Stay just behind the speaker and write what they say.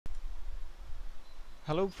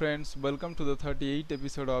Hello friends, welcome to the 38th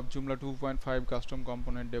episode of Joomla 2.5 custom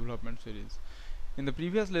component development series. In the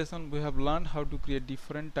previous lesson we have learned how to create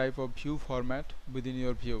different type of view format within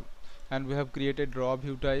your view, and we have created raw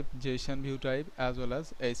view type, JSON view type as well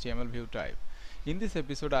as HTML view type. In this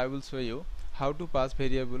episode I will show you how to pass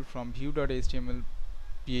variable from view.html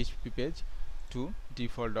PHP page to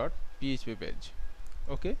default.php page.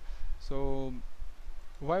 Okay, so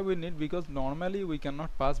why we need, because normally we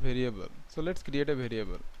cannot pass variable. So let's create a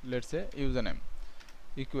variable. Let's say username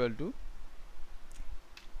equal to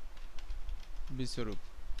Biswarup.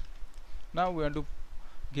 Now we want to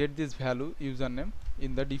get this value username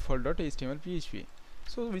in the default.html PHP.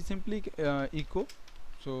 So we simply echo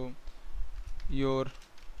so your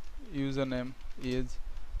username is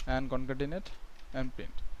and concatenate and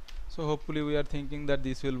print. So hopefully we are thinking that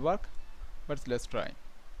this will work, but let's try.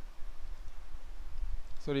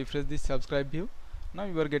 So refresh this subscribe view. Now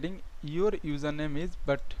you are getting your username is,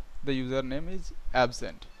 but the username is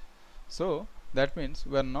absent. So that means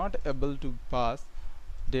we are not able to pass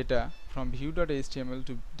data from view.html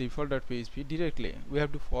to default.php directly. We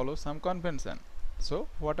have to follow some convention. So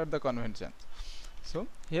what are the conventions? So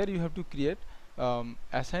here you have to create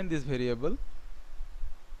assign this variable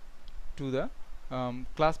to the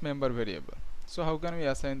class member variable. So how can we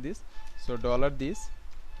assign this? So $this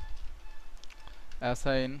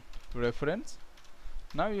assign reference.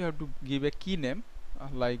 Now you have to give a key name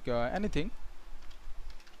like anything,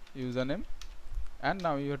 username, and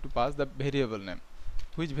now you have to pass the variable name.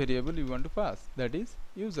 Which variable you want to pass? That is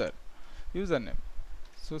username.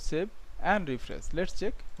 So save and refresh. Let's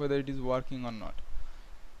check whether it is working or not.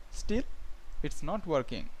 Still it's not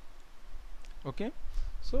working. Okay,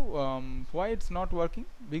 so why it's not working?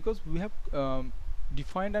 Because we have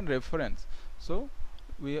defined a reference, so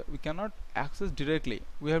we cannot access directly.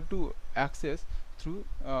 We have to access through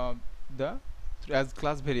as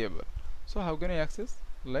class variable. So how can I access?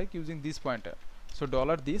 Like using this pointer. So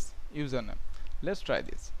 $this username. Let's try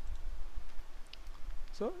this.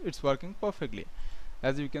 So it's working perfectly.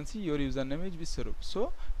 As you can see, your username is Biswarup.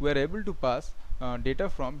 So we are able to pass data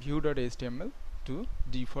from view.html to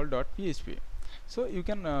default.php. So you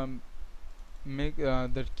can make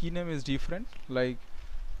the key name is different, like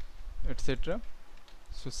etc.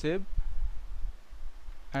 So save,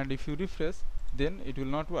 and if you refresh, then it will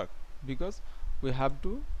not work, because we have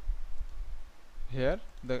to we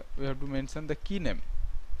have to mention the key name.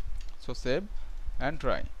 So save and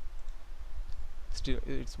try. Still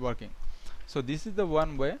it's working. So this is the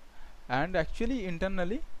one way, and actually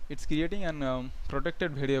internally it's creating an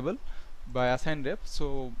protected variable by assign ref.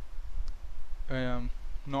 So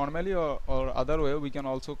normally or other way we can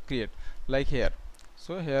also create, like here.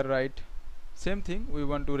 So here write same thing we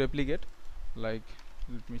want to replicate, like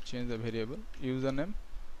let me change the variable username,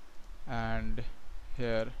 and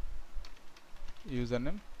here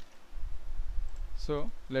username.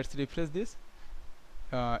 So let's refresh this.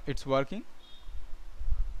 It's working.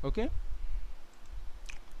 Okay,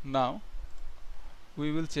 now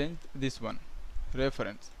we will change this one,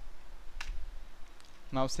 reference.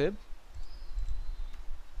 Now save.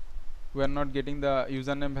 We are not getting the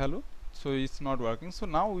username value, so it's not working. So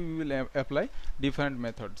now we will apply different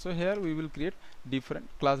method. So here we will create different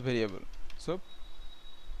class variable. So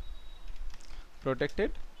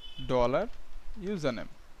protected $username.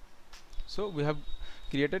 So we have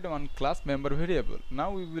created one class member variable.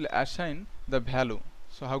 Now we will assign the value.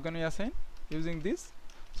 So how can we assign? Using this.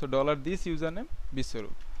 So $this username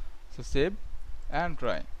Biswarup. So save and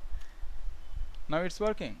try. Now it's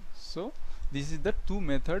working. So this is the two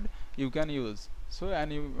method you can use. So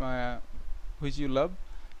any which you love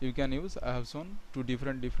you can use. I have shown two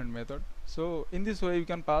different method. So in this way you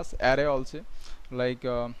can pass array also, like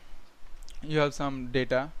you have some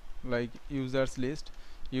data like users list,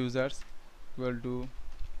 users equal to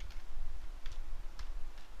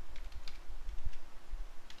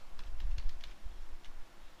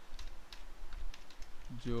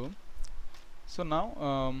Joe. So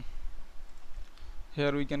now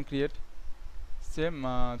here we can create same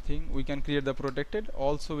thing. We can create the protected.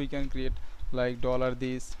 Also we can create like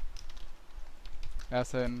 $this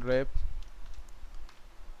assign rep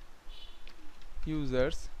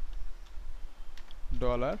users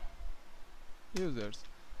 $users.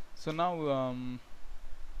 So now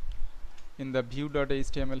in the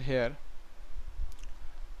view.html here,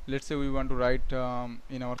 let's say we want to write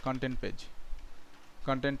in our content page,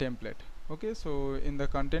 content template. Okay, so in the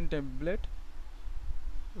content template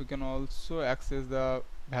we can also access the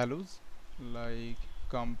values like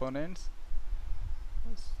components.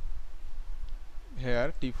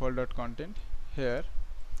 Here default.content, here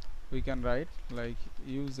we can write like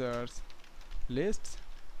users lists.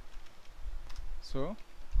 So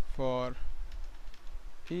for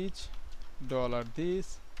each dollar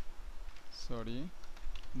this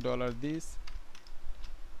dollar this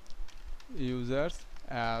users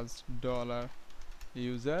as dollar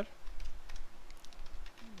user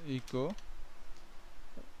echo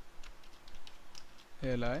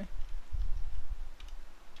li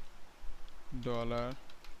dollar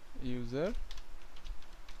user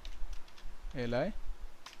li.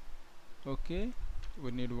 Okay,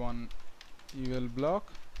 we need one ul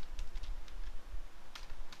block.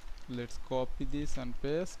 Let's copy this and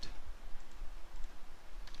paste.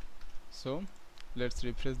 So let's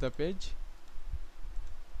refresh the page.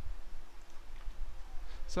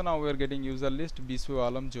 So now we are getting user list Biswa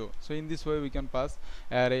Alam Jo. So in this way we can pass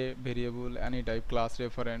array, variable, any type, class,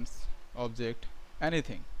 reference, object,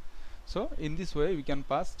 anything. So in this way we can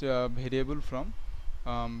pass variable from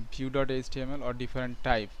view.html or different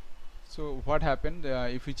type. So what happened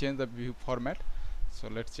if we change the view format? So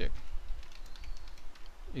let's check.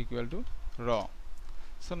 Equal to raw.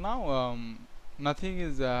 So now nothing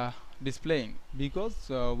is displaying because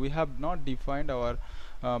we have not defined our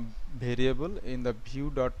variable in the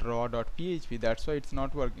view.raw.php. That's why it's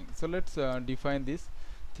not working. So let's define these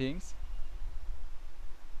things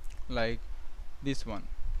like this one.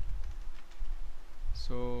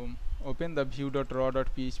 So open the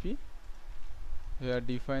view.raw.php. Here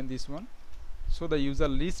define this one. So the user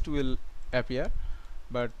list will appear,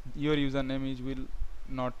 but your username will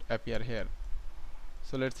not appear here.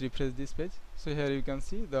 So let's refresh this page. So here you can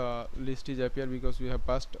see the list is appear because we have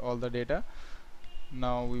passed all the data.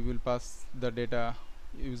 Now we will pass the data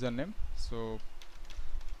username. So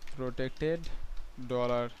protected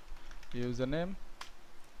dollar username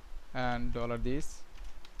and dollar this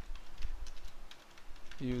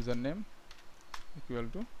username equal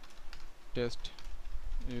to test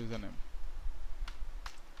username.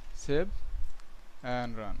 Save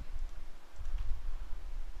and run.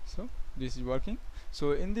 So this is working.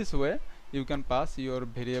 So in this way you can pass your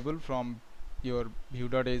variable from your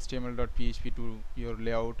view.html.php to your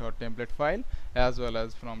layout or template file, as well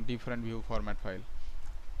as from different view format file.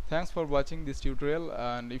 Thanks for watching this tutorial,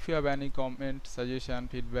 and if you have any comment, suggestion,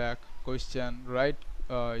 feedback, question, write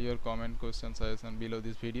your comment, question, suggestion below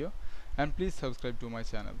this video, and please subscribe to my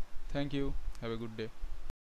channel. Thank you. Have a good day.